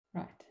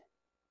Right.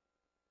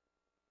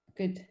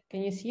 Good.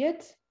 Can you see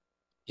it?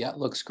 Yeah,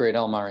 looks great,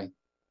 Elmari.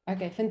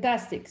 Okay,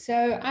 fantastic.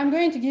 So I'm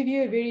going to give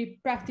you a very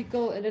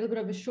practical, a little bit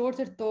of a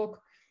shorter talk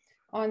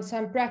on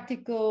some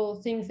practical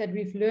things that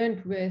we've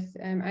learned with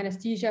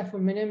anesthesia for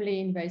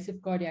minimally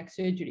invasive cardiac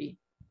surgery.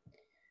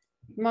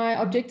 My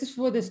objectives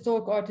for this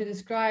talk are to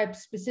describe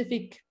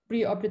specific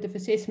pre-operative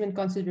assessment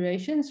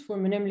considerations for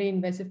minimally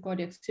invasive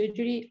cardiac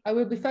surgery. I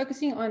will be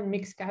focusing on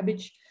mixed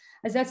CABG,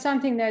 as that's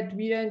something that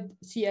we don't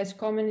see as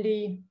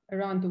commonly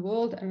around the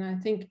world, and I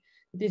think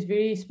there's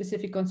very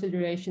specific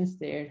considerations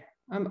there.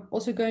 I'm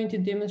also going to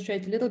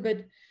demonstrate a little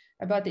bit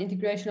about the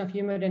integration of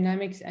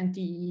hemodynamics and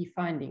TEE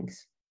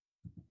findings.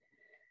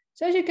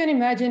 So as you can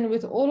imagine,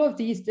 with all of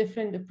these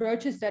different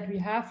approaches that we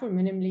have for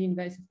minimally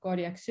invasive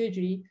cardiac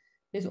surgery,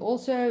 there's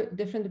also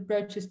different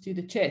approaches to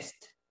the chest.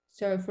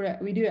 So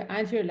we do an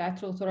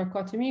anterolateral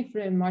thoracotomy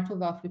for a mitral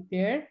valve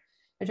repair,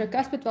 a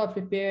tricuspid valve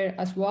repair,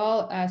 as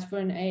well as for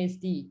an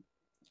ASD.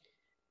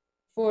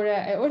 For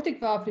aortic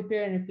valve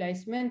repair and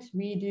replacement,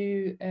 we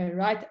do a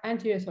right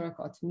anterior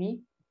thoracotomy,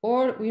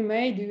 or we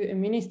may do a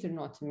mini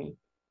sternotomy.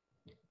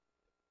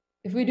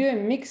 If we do a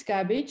mixed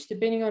CABG,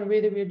 depending on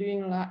whether we're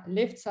doing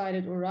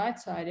left-sided or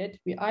right-sided,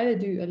 we either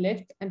do a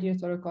left anterior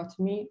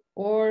thoracotomy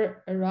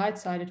or a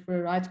right-sided for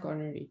a right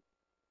coronary.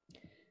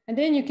 And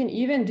then you can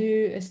even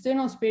do a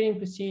sternal sparing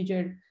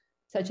procedure,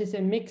 such as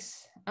a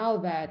mixed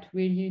LVAD,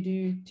 where you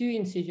do 2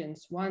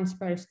 incisions, one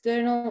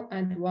parasternal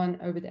and one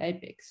over the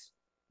apex.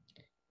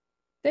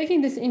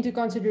 Taking this into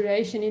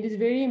consideration, it is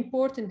very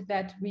important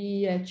that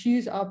we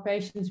choose our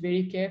patients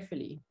very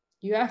carefully.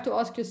 You have to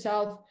ask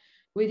yourself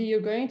whether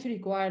you're going to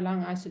require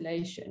lung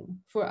isolation.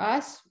 For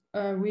us,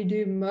 we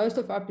do most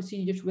of our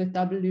procedures with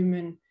double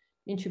lumen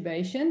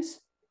intubations,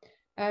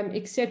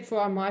 except for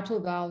our mitral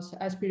valves.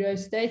 As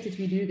Pirose stated,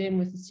 we do them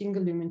with a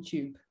single lumen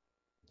tube.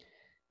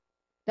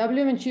 Double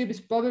lumen tube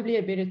is probably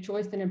a better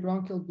choice than a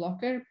bronchial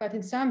blocker, but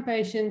in some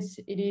patients,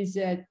 it is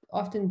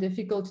often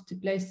difficult to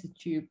place the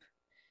tube.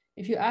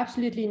 If you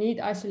absolutely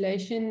need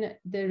isolation,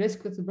 the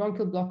risk with the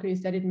bronchial blocker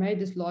is that it may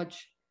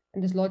dislodge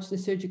the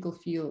surgical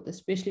field,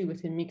 especially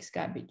with a mixed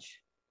CABG.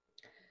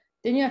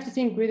 Then you have to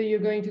think whether you're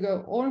going to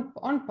go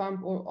on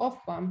pump or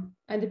off pump,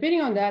 and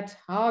depending on that,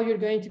 how you're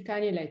going to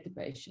cannulate the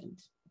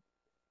patient.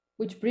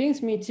 Which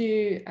brings me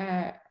to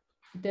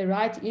the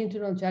right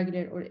internal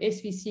jugular or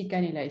SVC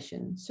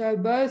cannulation. So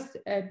both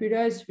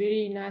Pirose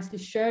very nicely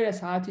showed us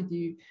how to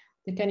do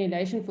the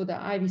cannulation for the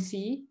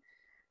IVC,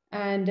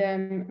 and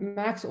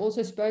Max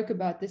also spoke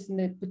about this in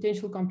the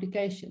potential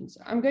complications.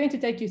 I'm going to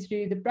take you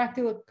through the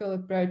practical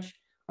approach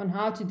on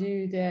how to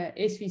do the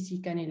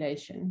SVC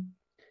cannulation.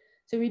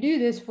 So we do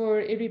this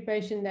for every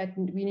patient that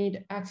we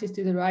need access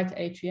to the right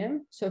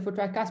atrium. So for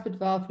tricuspid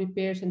valve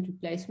repairs and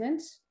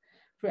replacements,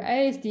 for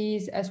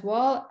ASDs, as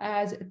well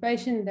as a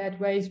patient that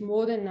weighs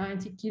more than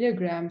 90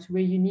 kilograms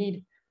where you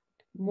need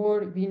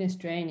more venous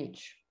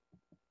drainage.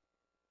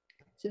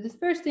 So the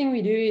first thing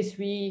we do is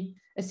we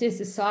assess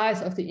the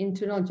size of the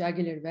internal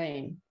jugular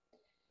vein.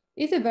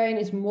 If the vein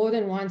is more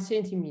than 1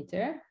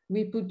 centimeter,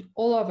 we put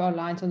all of our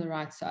lines on the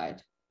right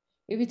side.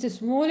 If it's a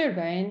smaller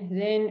vein,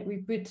 then we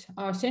put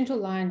our central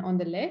line on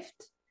the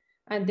left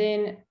and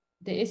then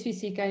the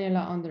SVC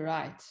cannula on the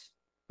right.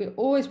 We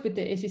always put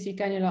the SVC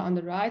cannula on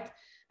the right,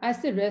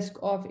 as the risk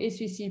of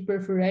SVC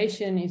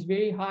perforation is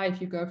very high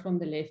if you go from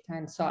the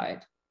left-hand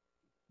side.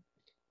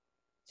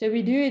 So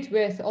we do it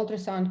with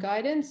ultrasound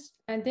guidance,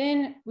 and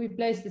then we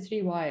place the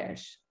 3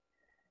 wires.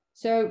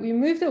 So we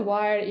move the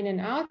wire in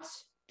and out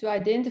to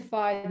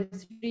identify the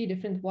 3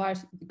 different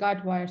wires,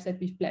 guide wires that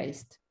we've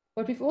placed.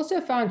 What we've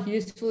also found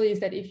useful is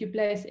that if you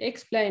place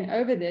X-plane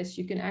over this,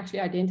 you can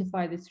actually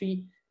identify the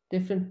 3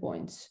 different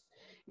points.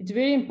 It's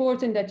very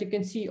important that you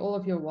can see all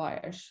of your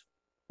wires.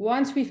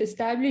 Once we've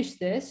established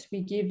this,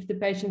 we give the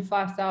patient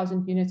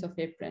 5,000 units of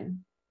heparin.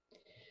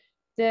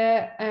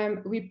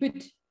 We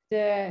put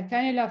the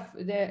cannula,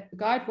 the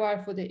guide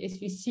wire for the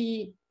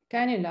SVC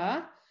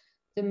cannula,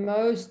 the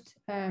most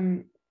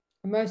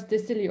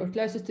distally or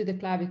closest to the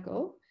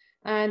clavicle,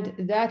 and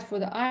that for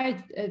the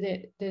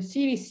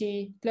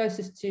CVC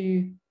closest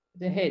to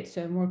the head,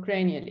 so more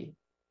cranially.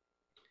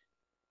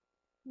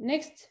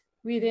 Next,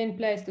 we then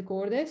place the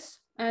cordis.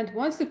 And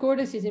once the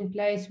cordis is in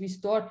place, we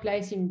start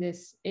placing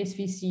this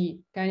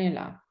SVC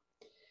cannula.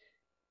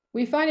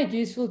 We find it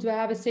useful to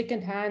have a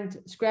second hand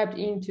scrubbed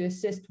in to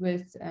assist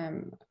with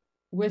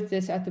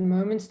this at the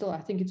moment still.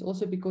 I think it's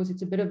also because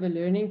it's a bit of a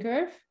learning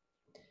curve.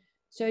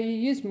 So you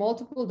use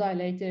multiple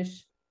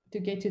dilators to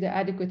get to the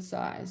adequate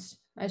size.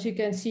 As you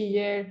can see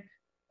here,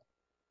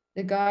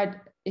 the guide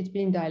is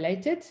being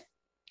dilated.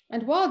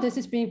 And while this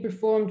is being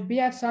performed, we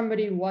have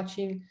somebody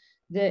watching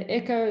the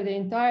echo the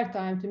entire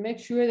time to make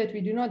sure that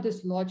we do not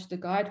dislodge the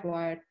guide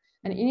wire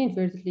and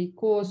inadvertently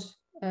cause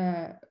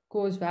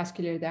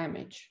vascular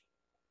damage.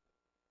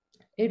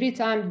 Every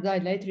time the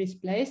dilator is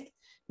placed,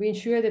 we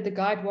ensure that the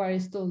guide wire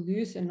is still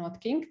loose and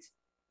not kinked.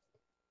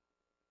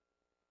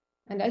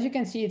 And as you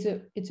can see,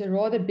 it's a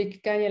rather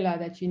big cannula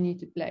that you need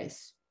to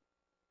place.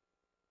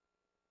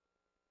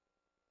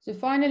 So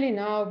finally,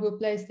 now we'll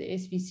place the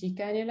SVC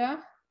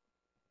cannula.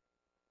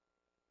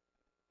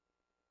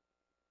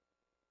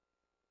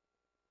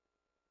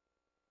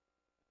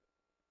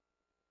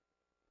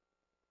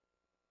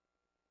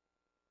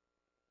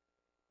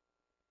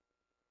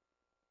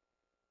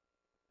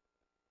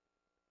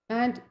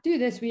 And to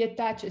this, we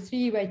attach a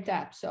three-way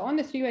tap. So on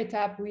the three-way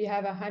tap, we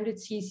have 100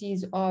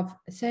 cc's of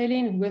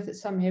saline with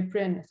some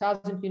heparin,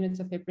 1,000 units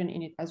of heparin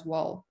in it as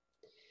well.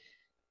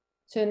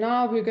 So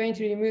now we're going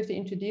to remove the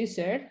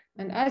introducer.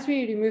 And as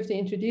we remove the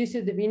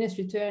introducer, the venous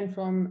return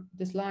from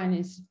this line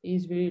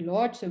is very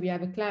large. So we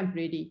have a clamp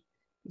ready.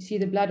 You see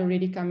the blood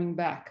already coming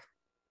back.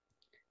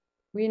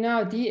 We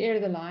now de-air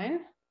the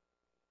line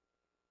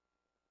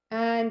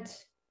and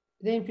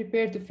then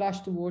prepare to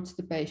flush towards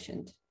the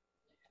patient.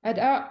 At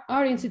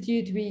our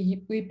institute,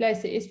 we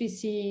place the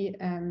SVC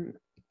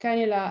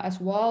cannula as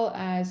well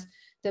as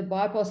the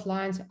bypass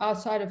lines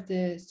outside of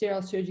the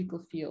sterile surgical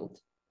field.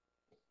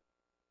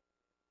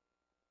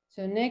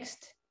 So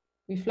next,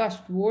 we flush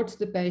towards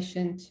the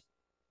patient.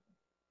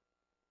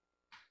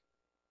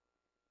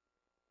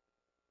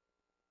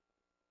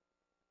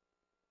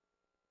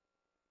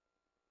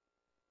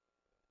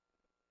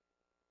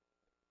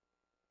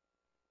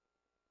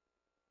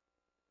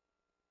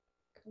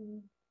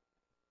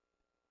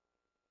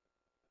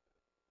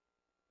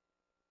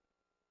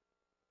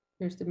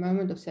 Here's the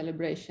moment of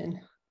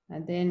celebration.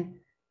 And then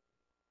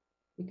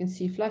you can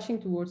see flushing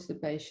towards the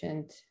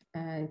patient.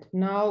 And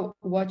now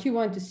what you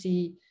want to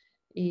see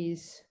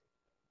is,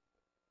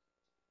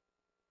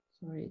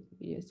 sorry, the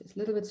video is just a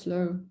little bit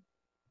slow.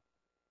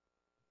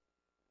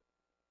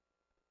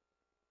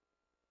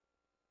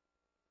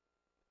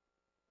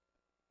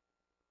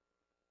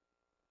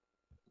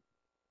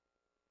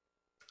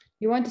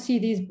 You want to see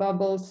these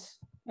bubbles,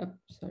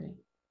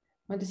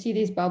 want to see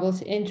these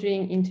bubbles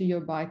entering into your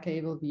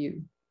bicable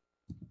view.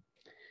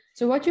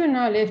 So what you're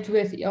now left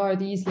with are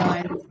these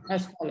lines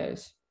as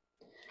follows.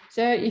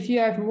 So if you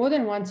have more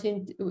than 1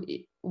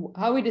 centimeter,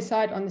 how we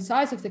decide on the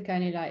size of the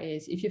cannula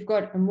is, if you've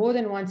got a more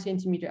than 1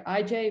 centimeter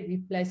IJ, we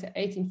place an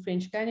 18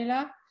 French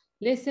cannula.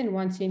 Less than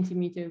 1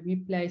 centimeter, we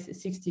place a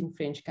 16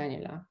 French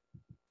cannula.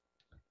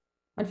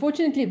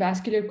 Unfortunately,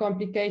 vascular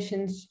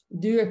complications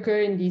do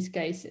occur in these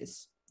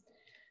cases.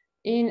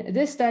 In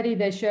this study,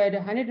 they showed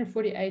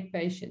 148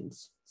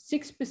 patients.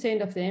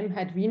 6% of them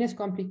had venous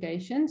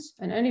complications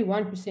and only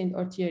 1%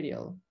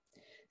 arterial.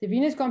 The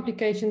venous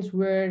complications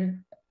were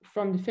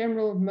from the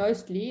femoral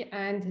mostly,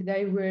 and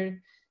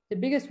the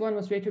biggest one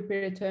was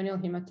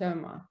retroperitoneal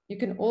hematoma. You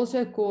can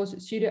also cause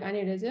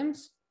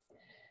pseudoaneurysms.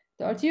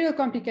 The arterial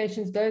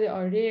complications, though they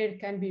are rare,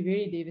 can be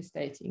very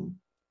devastating.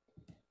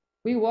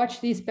 We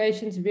watch these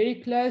patients very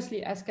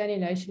closely as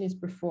cannulation is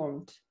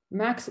performed.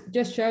 Max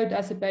just showed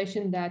us a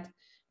patient that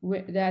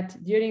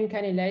during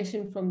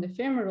cannulation from the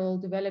femoral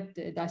developed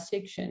a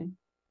dissection.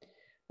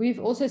 We've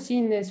also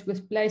seen this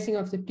with placing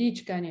of the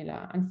peach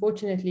cannula.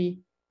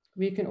 Unfortunately,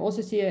 we can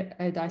also see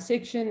a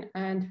dissection,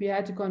 and we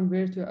had to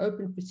convert to an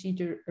open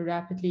procedure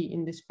rapidly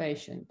in this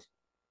patient.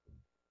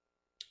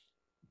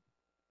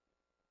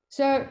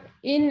 So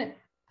in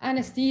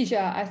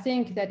anesthesia, I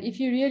think that if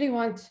you really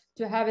want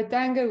to have a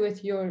tango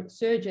with your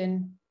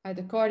surgeon at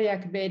the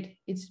cardiac bed,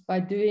 it's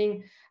by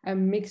doing a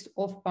mixed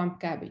off-pump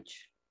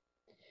cabbage.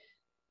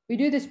 We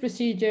do this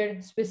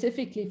procedure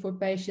specifically for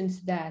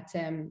patients that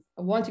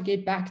want to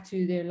get back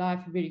to their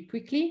life very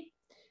quickly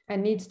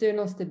and need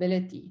sternal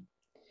stability.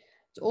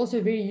 It's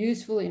also very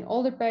useful in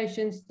older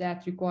patients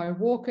that require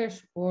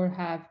walkers or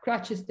have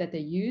crutches that they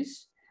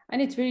use,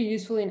 and it's very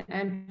useful in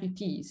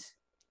amputees.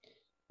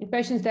 In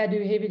patients that do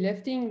heavy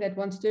lifting that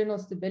want sternal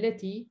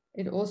stability,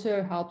 it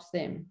also helps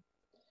them.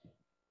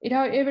 It,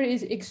 however,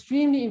 is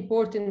extremely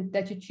important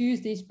that you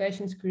choose these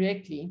patients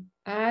correctly,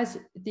 as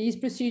these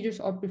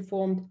procedures are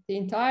performed the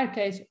entire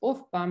case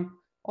off pump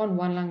on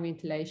one lung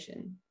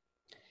ventilation.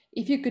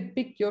 If you could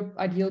pick your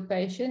ideal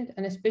patient,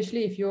 and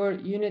especially if your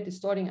unit is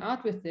starting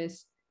out with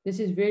this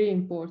is very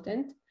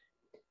important.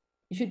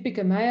 You should pick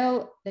a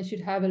male that should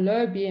have a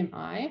low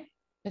BMI,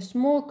 a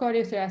small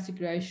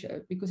cardiothoracic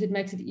ratio, because it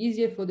makes it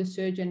easier for the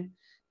surgeon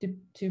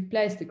to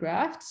place the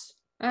grafts,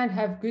 and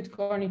have good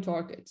coronary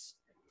targets.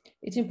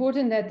 It's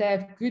important that they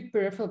have good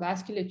peripheral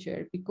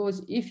vasculature,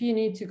 because if you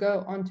need to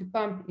go on to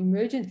pump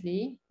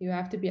emergently, you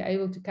have to be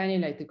able to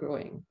cannulate the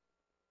groin.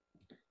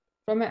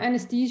 From an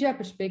anesthesia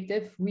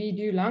perspective, we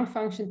do lung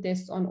function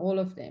tests on all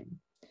of them.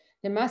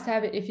 They must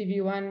have an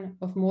FEV1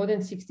 of more than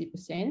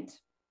 60%.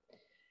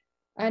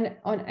 And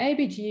on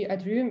ABG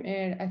at room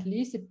air, at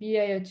least a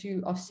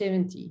PaO2 of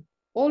 70.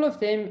 All of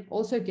them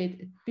also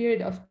get a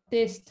period of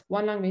test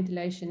one lung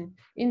ventilation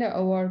in the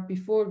OR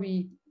before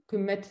we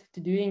commit to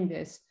doing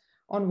this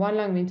on one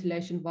lung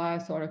ventilation via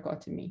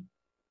thoracotomy.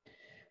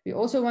 We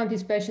also want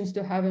these patients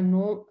to have a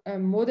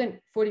more than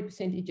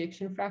 40%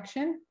 ejection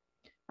fraction.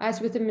 As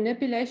with the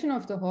manipulation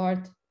of the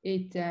heart,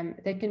 they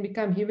can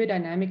become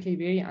hemodynamically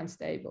very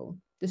unstable.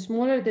 The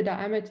smaller the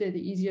diameter, the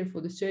easier for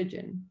the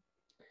surgeon.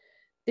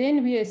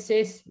 Then we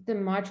assess the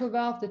mitral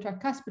valve, the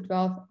tricuspid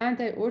valve, and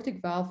the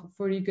aortic valve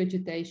for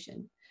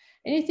regurgitation.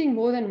 Anything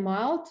more than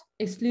mild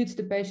excludes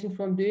the patient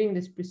from doing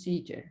this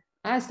procedure.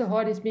 As the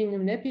heart is being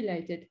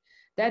manipulated,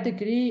 that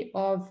degree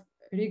of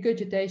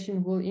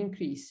regurgitation will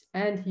increase,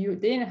 and you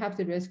then have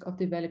the risk of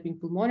developing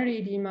pulmonary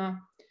edema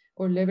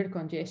or liver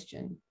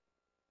congestion.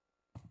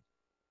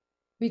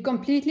 We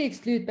completely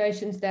exclude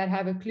patients that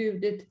have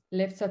occluded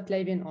left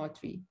subclavian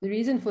artery. The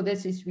reason for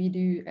this is we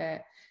do a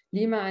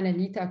Lima and a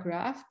Lita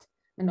graft,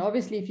 and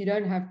obviously if you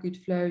don't have good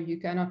flow, you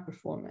cannot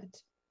perform it.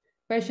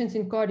 Patients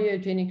in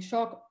cardiogenic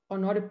shock are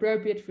not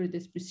appropriate for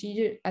this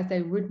procedure as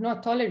they would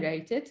not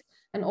tolerate it,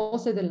 and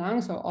also the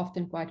lungs are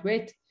often quite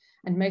wet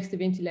and makes the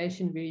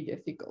ventilation very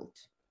difficult.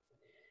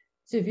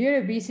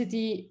 Severe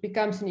obesity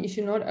becomes an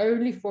issue not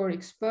only for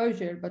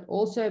exposure, but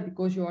also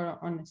because you are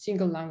on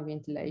single lung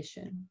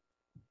ventilation.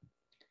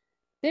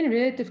 Then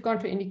relative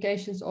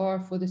contraindications are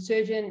for the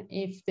surgeon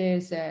if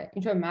there's an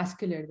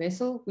intramuscular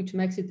vessel, which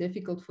makes it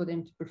difficult for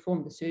them to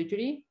perform the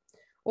surgery,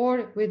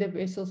 or where the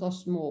vessels are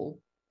small.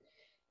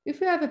 If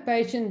we have a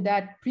patient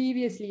that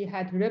previously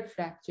had rib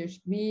fractures,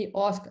 we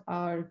ask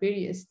our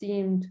very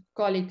esteemed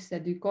colleagues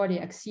that do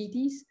cardiac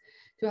CTs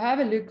to have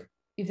a look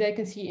if they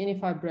can see any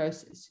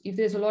fibrosis. If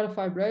there's a lot of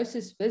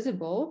fibrosis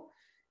visible,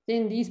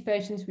 then these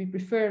patients, we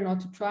prefer not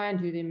to try and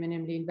do them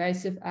minimally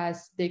invasive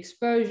as the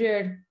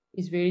exposure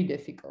is very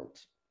difficult.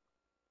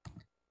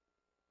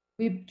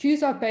 We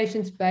choose our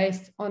patients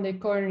based on their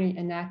coronary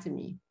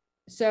anatomy.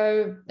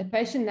 So a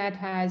patient that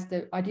has,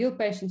 the ideal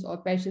patients are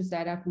patients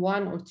that have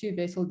 1 or 2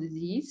 vessel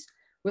disease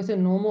with a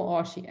normal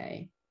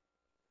RCA.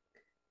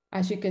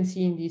 As you can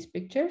see in these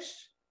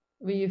pictures,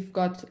 we've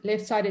got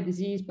left-sided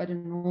disease, but a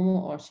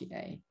normal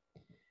RCA.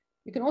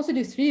 You can also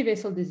do 3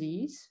 vessel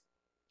disease,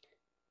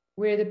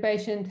 where the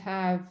patient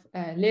have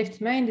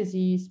left main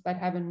disease, but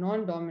have a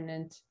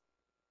non-dominant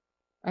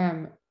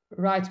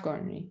right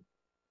coronary.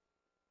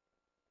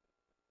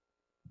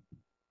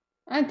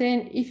 And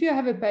then if you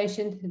have a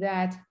patient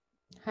that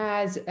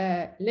has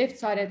a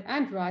left-sided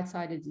and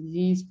right-sided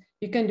disease,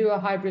 you can do a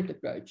hybrid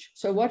approach.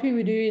 So what we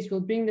would do is we'll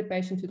bring the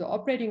patient to the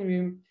operating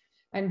room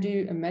and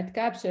do a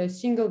mid-cap, so a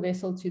single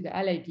vessel to the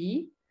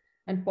LAD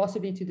and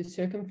possibly to the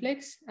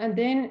circumflex. And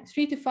then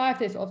 3 to 5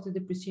 days after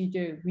the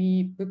procedure,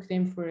 we book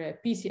them for a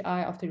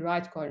PCI of the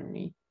right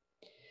coronary.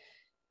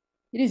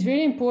 It is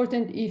very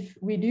important if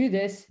we do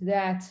this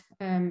that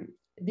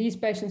these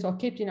patients are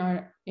kept in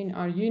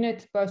our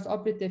unit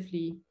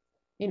post-operatively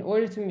in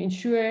order to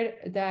ensure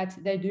that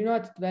they do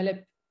not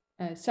develop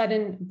a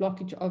sudden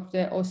blockage of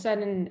or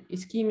sudden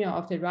ischemia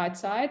of the right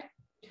side.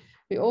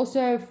 We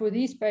also, for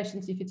these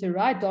patients, if it's a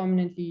right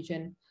dominant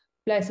lesion,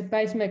 place a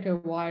pacemaker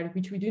wire,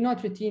 which we do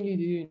not routinely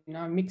do in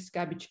our mixed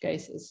cabbage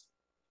cases,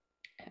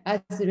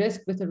 as the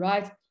risk with the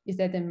right is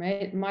that they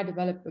might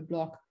develop a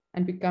block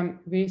and become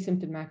very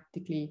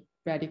symptomatically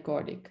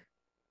bradycardic.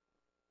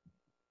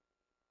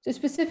 So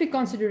specific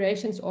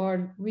considerations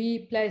are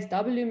we place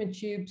double lumen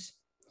tubes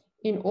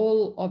in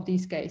all of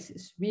these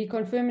cases. We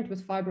confirm it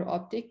with fiber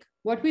optic.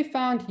 What we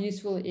found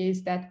useful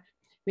is that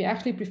we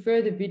actually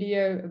prefer the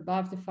video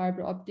above the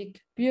fiber optic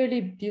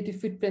purely due to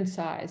footprint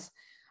size.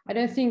 I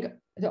don't think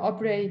the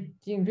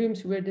operating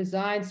rooms were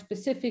designed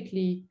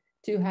specifically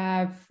to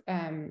have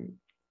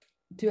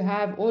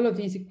all of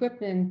these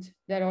equipment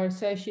that are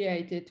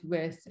associated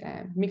with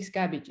mixed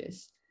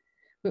cabbages.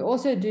 We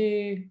also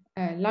do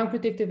lung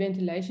protective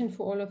ventilation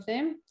for all of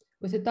them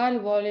with a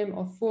tidal volume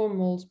of 4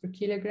 moles per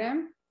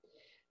kilogram.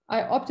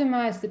 I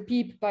optimize the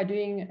PEEP by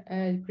doing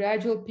a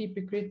gradual PEEP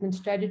recruitment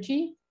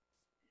strategy.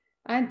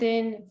 And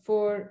then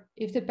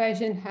if the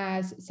patient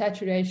has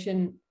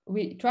saturation,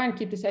 we try and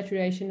keep the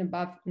saturation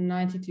above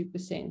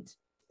 92%.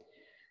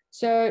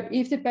 So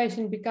if the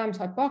patient becomes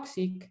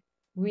hypoxic,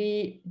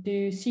 we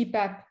do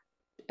CPAP.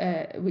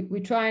 We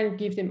try and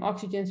give them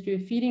oxygen through a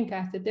feeding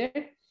catheter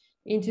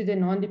into the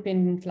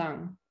non-dependent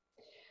lung.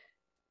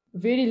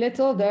 Very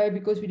little though,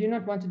 because we do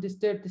not want to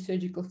disturb the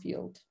surgical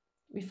field.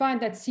 We find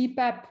that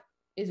CPAP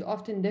is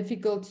often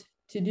difficult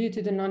to do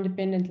to the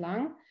non-dependent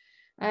lung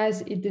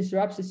as it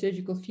disrupts the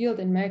surgical field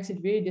and makes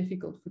it very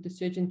difficult for the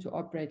surgeon to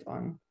operate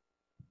on.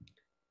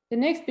 The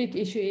next big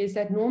issue is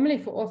that normally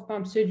for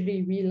off-pump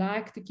surgery, we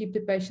like to keep the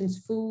patients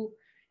full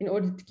in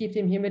order to keep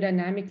them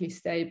hemodynamically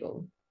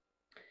stable.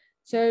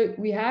 So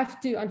we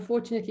have to,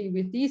 unfortunately,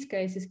 with these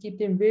cases, keep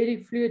them very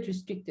fluid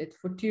restricted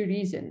for 2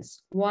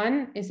 reasons.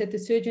 One is that the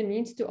surgeon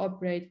needs to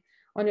operate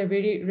on a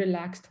very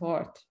relaxed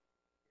heart.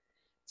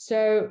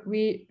 So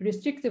we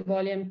restrict the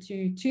volume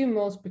to 2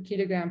 moles per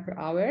kilogram per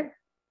hour.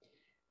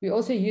 We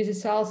also use a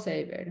cell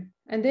saver.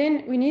 And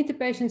then we need the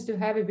patients to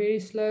have a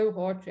very slow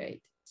heart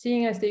rate.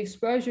 Seeing as the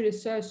exposure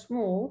is so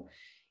small,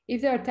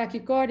 if they are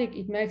tachycardic,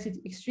 it makes it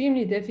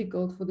extremely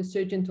difficult for the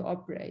surgeon to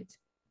operate.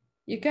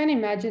 You can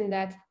imagine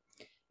that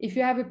if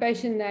you have a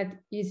patient that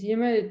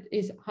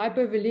is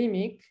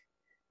hypovolemic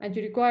and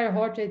you require a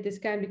heart rate, this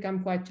can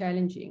become quite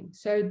challenging.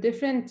 So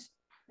different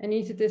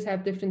anesthetists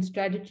have different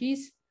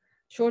strategies.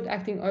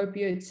 Short-acting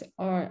opioids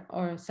are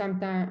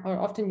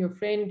often your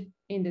friend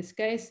in this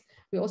case.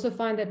 We also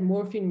find that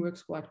morphine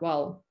works quite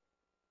well.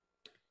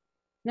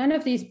 None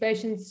of these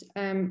patients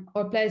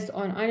are placed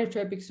on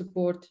inotropic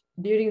support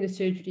during the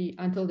surgery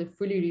until they're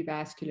fully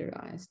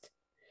revascularized.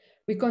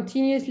 We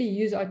continuously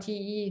use our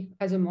TE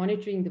as a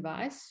monitoring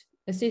device,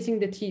 assessing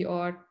the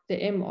TR, the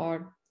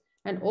MR,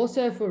 and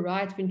also for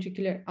right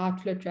ventricular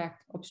outflow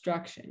tract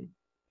obstruction.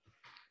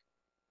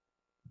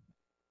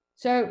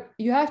 So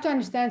you have to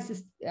understand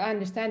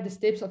the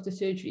steps of the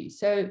surgery.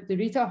 So the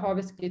Rita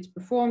harvest gets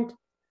performed,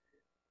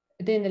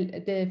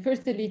 then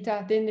first the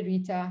Lita, then the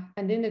Rita,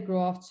 and then the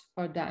grafts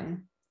are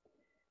done.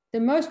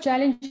 The most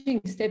challenging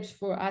steps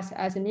for us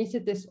as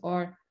anesthetists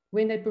are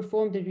when they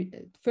perform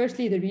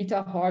firstly the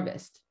Rita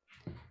harvest.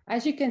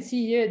 As you can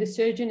see here, the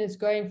surgeon is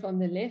going from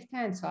the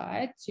left-hand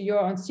side, so you're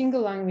on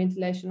single lung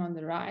ventilation on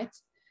the right,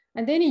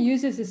 and then he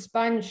uses a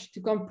sponge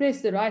to compress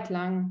the right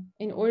lung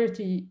in order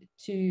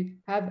to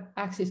have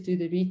access to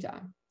the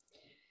Rita.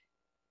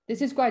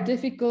 This is quite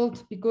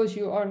difficult because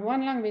you are on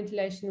one lung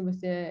ventilation with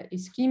the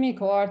ischemic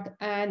heart,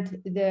 and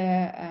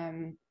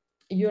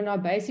you're now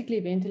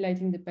basically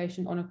ventilating the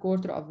patient on a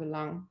quarter of the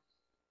lung.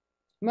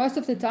 Most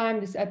of the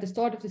time, this is at the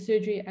start of the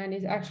surgery and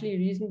is actually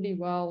reasonably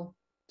well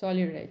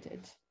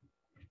tolerated.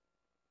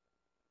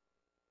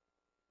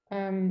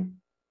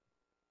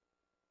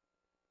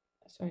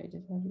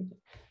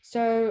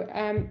 So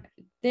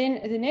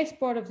then the next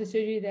part of the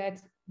surgery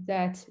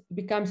that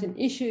becomes an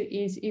issue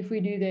is if we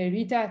do the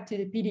Rita to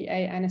the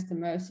PDA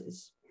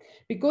anastomosis.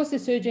 Because the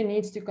surgeon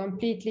needs to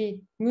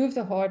completely move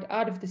the heart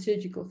out of the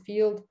surgical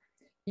field,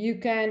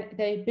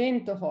 they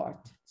bend the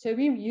heart. So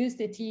we use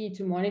the TE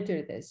to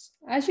monitor this.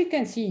 As you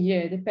can see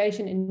here, the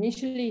patient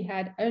initially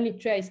had only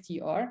trace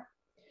TR,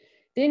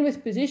 then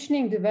with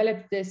positioning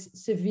developed this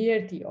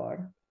severe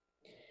TR.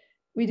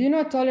 We do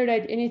not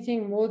tolerate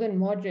anything more than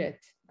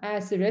moderate,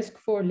 as the risk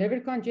for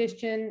liver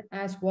congestion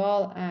as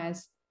well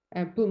as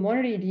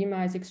pulmonary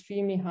edema is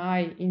extremely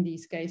high in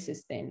these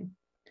cases then.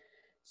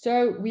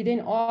 So we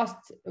then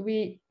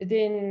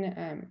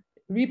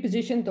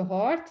repositioned the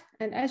heart,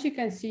 and as you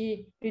can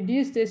see,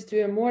 reduced this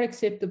to a more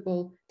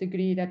acceptable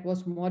degree that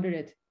was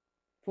moderate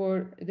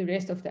for the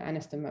rest of the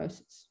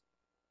anastomosis.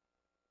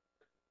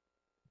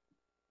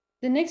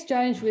 The next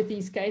challenge with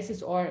these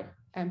cases are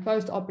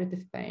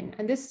post-operative pain,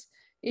 and this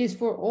is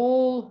for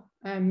all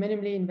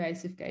minimally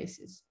invasive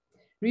cases.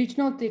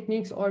 Regional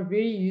techniques are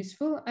very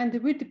useful, and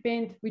it would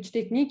depend which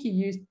technique you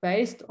used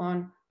based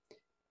on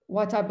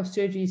what type of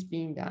surgery is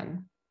being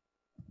done.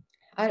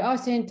 At our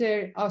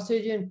center, our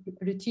surgeon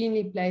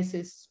routinely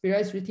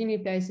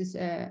places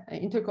an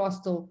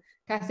intercostal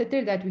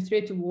catheter that we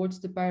thread towards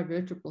the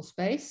paravertebral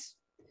space.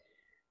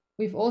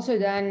 We've also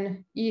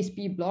done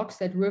ESP blocks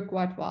that work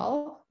quite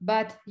well,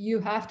 but you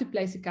have to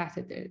place a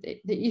catheter.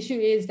 The issue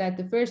is that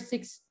the first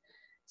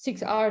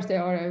six hours they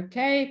are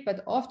okay,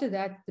 but after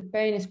that, the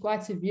pain is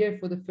quite severe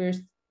for the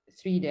first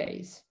 3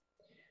 days.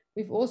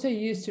 We've also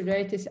used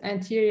serratus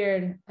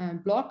anterior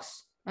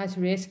blocks as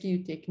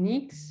rescue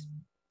techniques.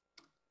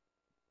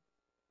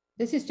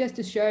 This is just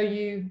to show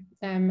you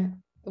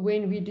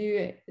when we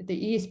do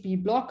the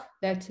ESP block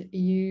that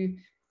you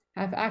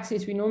have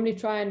access. We normally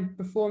try and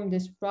perform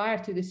this prior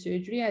to the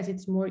surgery as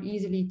it's more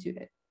easily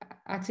to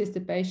access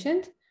the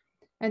patient,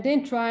 and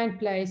then try and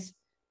place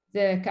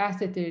the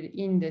catheter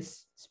in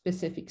this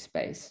specific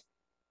space.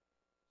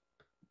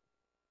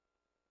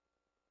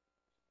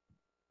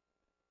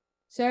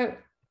 So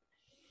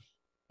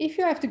if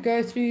you have to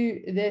go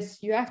through this,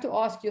 you have to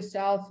ask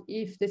yourself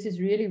if this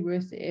is really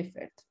worth the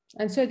effort.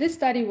 And so this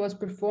study was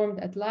performed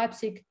at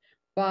Leipzig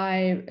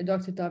by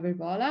Dr.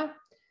 Taverbala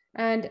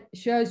and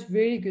shows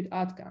very good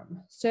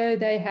outcome. So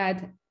they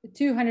had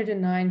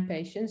 209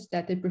 patients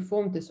that they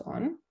performed this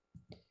on.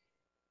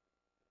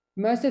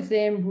 Most of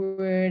them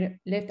were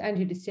left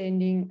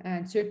angiodescending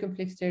and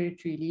circumflex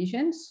territory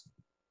lesions.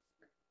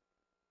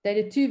 They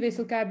did 2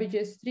 vessel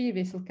cabbages, 3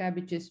 vessel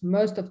cabbages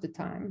most of the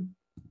time.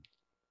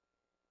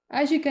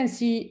 As you can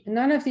see,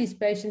 none of these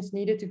patients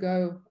needed to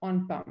go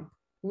on pump,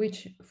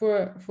 which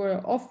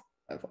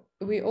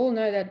we all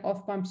know that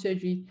off-pump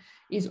surgery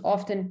is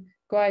often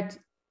quite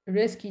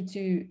risky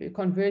to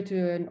convert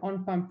to an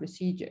on-pump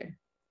procedure.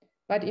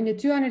 But in the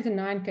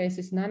 209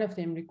 cases, none of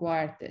them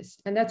required this.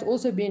 And that's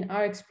also been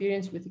our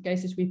experience with the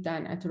cases we've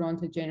done at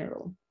Toronto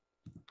General.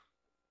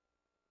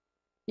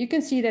 You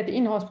can see that the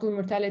in-hospital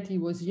mortality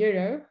was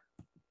 0.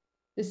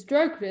 The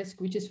stroke risk,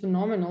 which is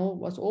phenomenal,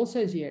 was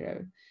also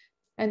 0.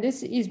 And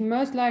this is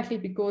most likely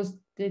because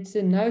it's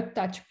a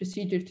no-touch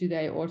procedure to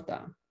the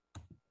aorta.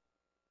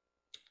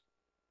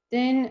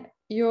 Then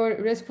your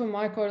risk for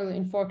myocardial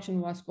infarction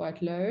was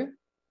quite low.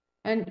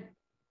 And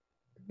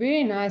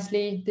very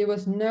nicely, there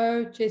was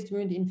no chest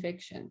wound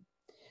infection.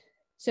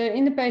 So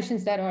in the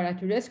patients that are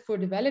at risk for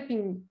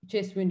developing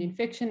chest wound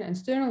infection and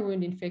sternal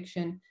wound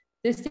infection,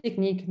 this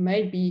technique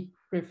may be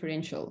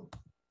preferential.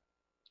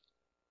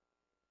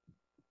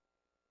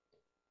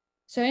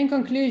 So in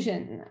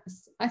conclusion,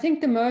 I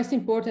think the most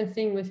important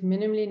thing with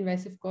minimally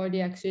invasive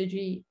cardiac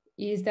surgery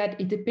is that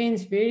it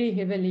depends very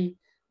heavily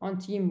on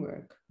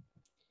teamwork.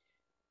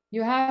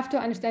 You have to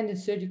understand the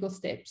surgical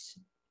steps.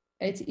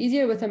 It's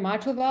easier with the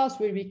mitral valves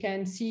where we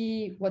can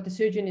see what the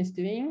surgeon is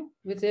doing.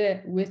 With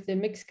the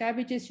mixed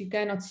cabbages, you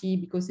cannot see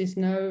because there's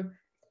no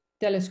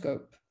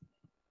telescope.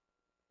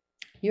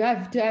 You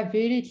have to have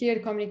very clear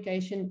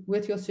communication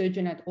with your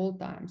surgeon at all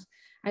times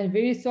and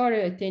very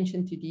thorough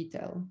attention to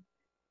detail.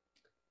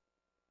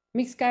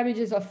 Mixed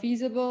cabbages are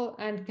feasible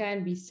and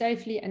can be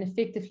safely and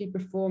effectively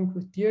performed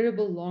with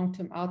durable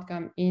long-term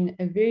outcome in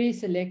a very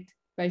select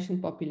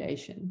patient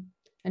population.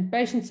 And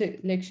patient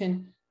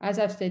selection, as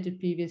I've stated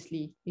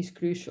previously, is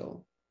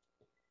crucial.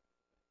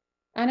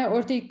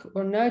 Anaortic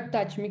or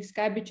no-touch mixed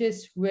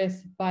cabbages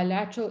with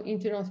bilateral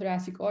internal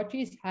thoracic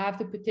arteries have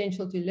the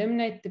potential to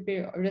eliminate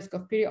the risk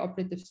of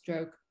perioperative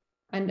stroke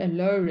and a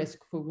low risk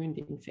for wound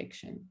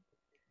infection.